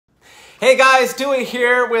Hey guys, Dewey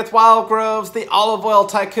here with Wild Groves, the olive oil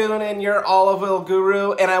tycoon and your olive oil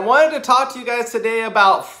guru. And I wanted to talk to you guys today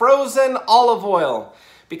about frozen olive oil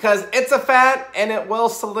because it's a fat and it will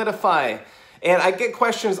solidify. And I get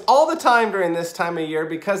questions all the time during this time of year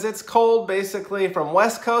because it's cold basically from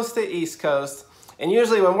West Coast to East Coast. And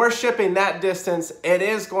usually when we're shipping that distance, it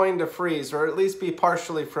is going to freeze or at least be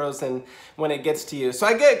partially frozen when it gets to you. So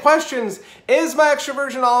I get questions, is my extra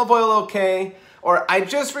virgin olive oil okay? Or I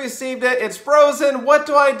just received it, it's frozen, what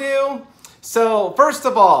do I do? So first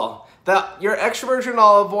of all, your extra virgin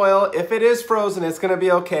olive oil, if it is frozen, it's gonna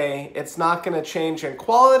be okay. It's not gonna change in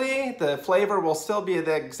quality. The flavor will still be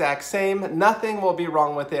the exact same. Nothing will be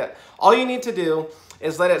wrong with it. All you need to do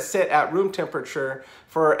is let it sit at room temperature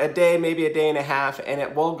for a day, maybe a day and a half, and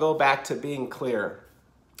it will go back to being clear.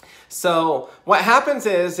 So what happens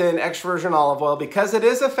is in extra virgin olive oil, because it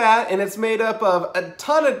is a fat and it's made up of a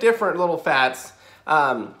ton of different little fats,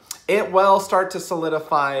 it will start to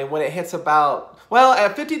solidify when it hits about, well,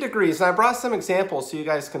 at 50 degrees. And I brought some examples so you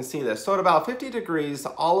guys can see this. So at about 50 degrees,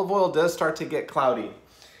 olive oil does start to get cloudy.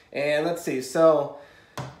 And let's see, so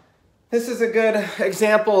this is a good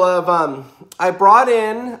example of, I brought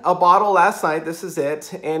in a bottle last night, this is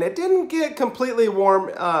it, and it didn't get completely warm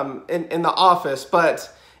in the office,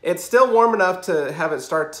 but it's still warm enough to have it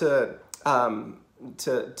start to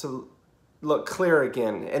look clear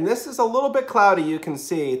again. And this is a little bit cloudy, you can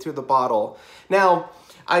see through the bottle. Now,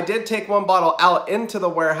 I did take one bottle out into the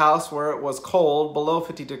warehouse where it was cold, below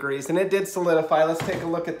 50 degrees, and it did solidify. Let's take a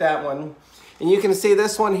look at that one. And you can see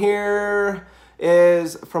this one here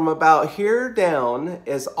is from about here down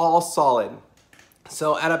is all solid.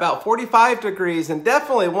 So at about 45 degrees, and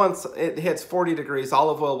definitely once it hits 40 degrees,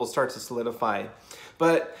 olive oil will start to solidify.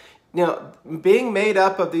 But you know, being made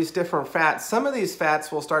up of these different fats, some of these fats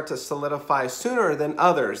will start to solidify sooner than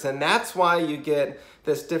others. And that's why you get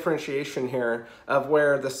this differentiation here of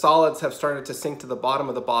where the solids have started to sink to the bottom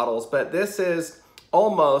of the bottles. But this is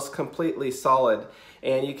almost completely solid.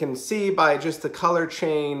 And you can see by just the color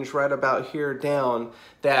change right about here down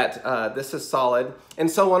that this is solid. And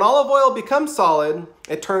so when olive oil becomes solid,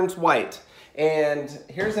 it turns white. And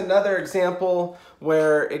here's another example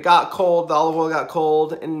where it got cold, the olive oil got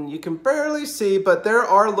cold, and you can barely see, but there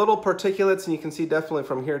are little particulates, and you can see definitely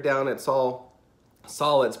from here down it's all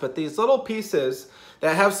solids. But these little pieces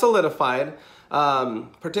that have solidified,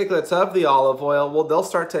 particulates of the olive oil, well, they'll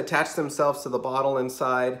start to attach themselves to the bottle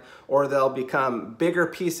inside, or they'll become bigger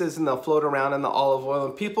pieces and they'll float around in the olive oil.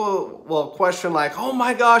 And people will question like, oh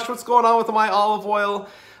my gosh, what's going on with my olive oil?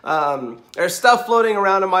 There's stuff floating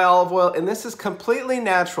around in my olive oil, and this is completely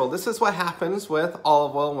natural. This is what happens with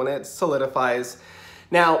olive oil when it solidifies.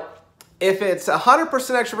 Now, if it's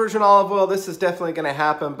 100% extra virgin olive oil, this is definitely going to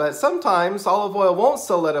happen, but sometimes olive oil won't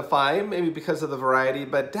solidify, maybe because of the variety,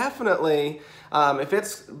 but definitely if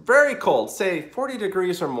it's very cold, say 40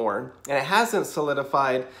 degrees or more, and it hasn't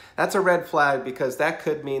solidified, that's a red flag because that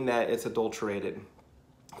could mean that it's adulterated.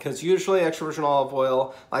 Because usually extra virgin olive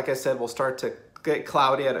oil, like I said, will start to get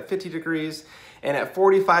cloudy at 50 degrees, and at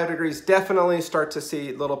 45 degrees definitely start to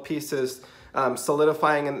see little pieces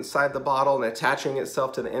solidifying inside the bottle and attaching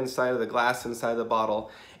itself to the inside of the glass inside the bottle.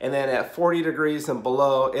 And then at 40 degrees and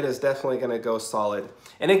below, it is definitely going to go solid.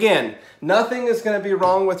 And again, nothing is going to be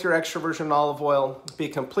wrong with your extra virgin olive oil. Be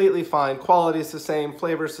completely fine. Quality is the same,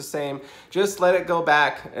 flavor is the same. Just let it go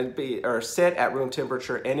back and sit at room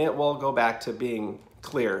temperature, and it will go back to being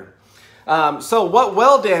clear. So what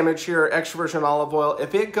will damage your extra virgin olive oil,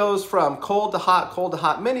 if it goes from cold to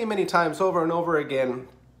hot many, many times over and over again,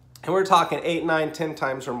 and we're talking 8, 9, 10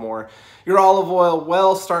 times or more, your olive oil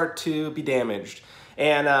will start to be damaged.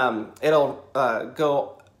 And it'll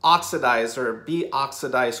go oxidize or be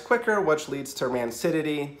oxidized quicker, which leads to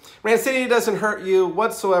rancidity. Rancidity doesn't hurt you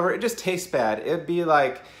whatsoever, it just tastes bad. It'd be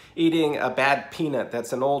like eating a bad peanut.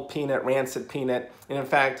 That's an old peanut, rancid peanut. And in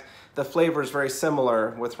fact, the flavor is very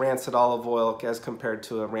similar with rancid olive oil as compared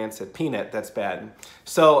to a rancid peanut that's bad.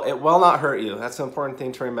 So it will not hurt you. That's an important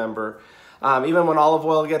thing to remember. Even when olive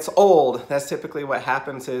oil gets old, that's typically what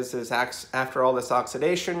happens is after all this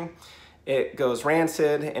oxidation, it goes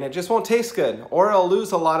rancid and it just won't taste good, or it'll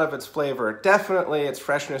lose a lot of its flavor. Definitely its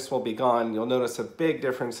freshness will be gone. You'll notice a big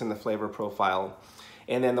difference in the flavor profile.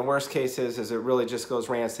 And then the worst case is it really just goes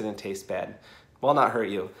rancid and tastes bad. Will not hurt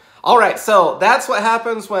you. All right, so that's what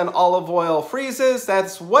happens when olive oil freezes.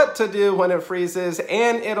 That's what to do when it freezes,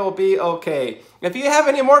 and it'll be okay. If you have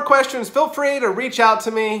any more questions, feel free to reach out to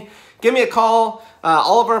me. Give me a call.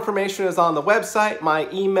 All of our information is on the website. My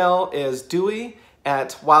email is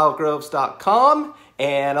dewey@wildgroves.com,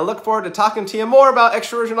 and I look forward to talking to you more about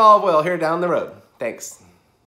extra virgin olive oil here down the road. Thanks.